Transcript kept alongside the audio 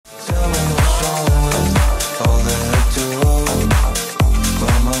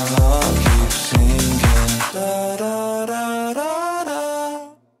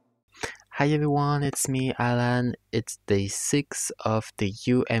Hi everyone, it's me Alan. It's day 6 of the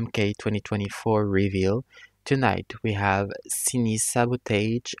UMK 2024 reveal. Tonight we have Sini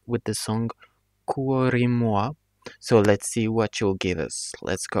Sabotage with the song Kuori Mua. So let's see what you'll give us.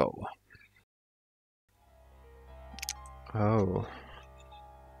 Let's go. Oh.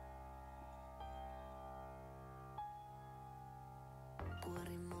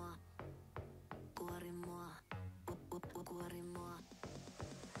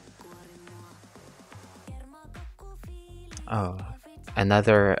 Oh,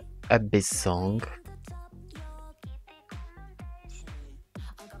 another Abyss song.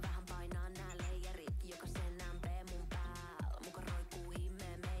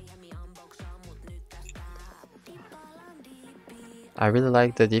 I really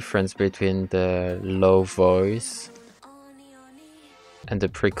like the difference between the low voice and the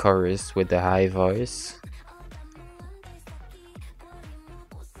pre-chorus with the high voice.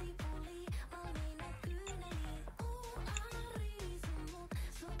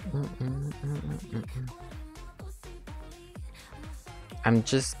 I'm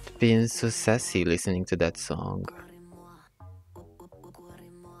just being so sassy listening to that song.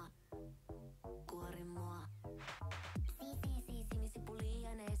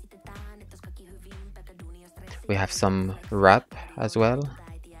 We have some rap as well.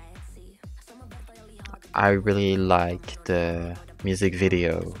 I really like the music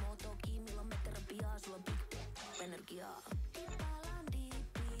video.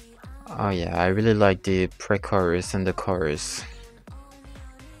 Oh yeah, I really like the pre-chorus and the chorus.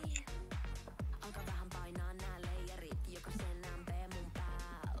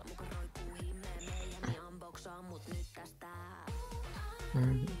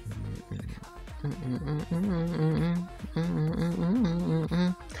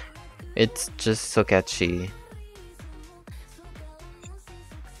 It's just so catchy.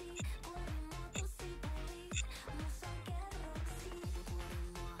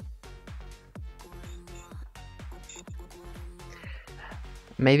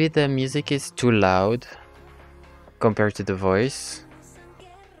 Maybe the music is too loud compared to the voice.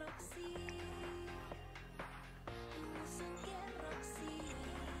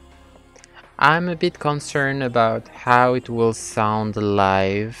 I'm a bit concerned about how it will sound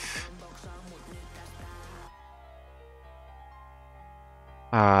live.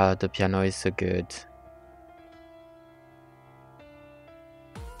 Ah, the piano is so good.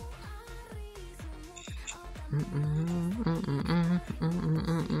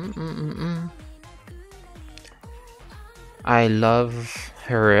 I love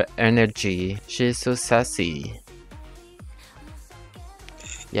her energy. She's so sassy.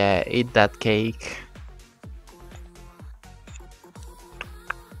 Yeah, eat that cake.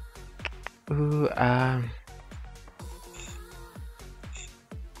 Ooh,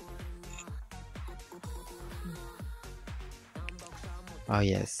 oh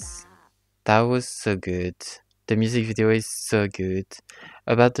yes, that was so good. The music video is so good.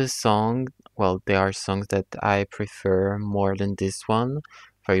 About the song, well, there are songs that I prefer more than this one.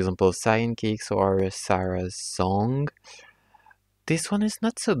 For example, Cyan Kicks or Sara's song. This one is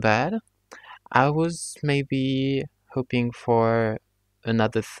not so bad. I was maybe hoping for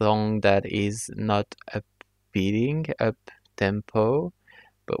another song that is not upbeating, up tempo,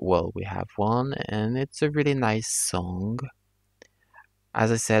 but well, we have one, and it's a really nice song.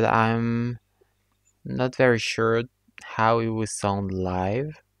 As I said, I'm not very sure how it will sound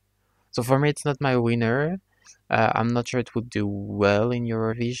live. So for me, it's not my winner. I'm not sure it would do well in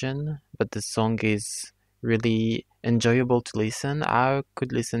Eurovision, but the song is really enjoyable to listen. I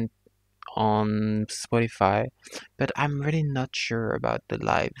could listen on Spotify, but I'm really not sure about the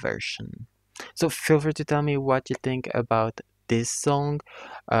live version. So feel free to tell me what you think about this song,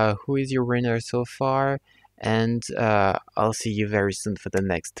 who is your winner so far, and I'll see you very soon for the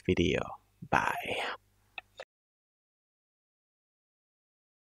next video. Bye.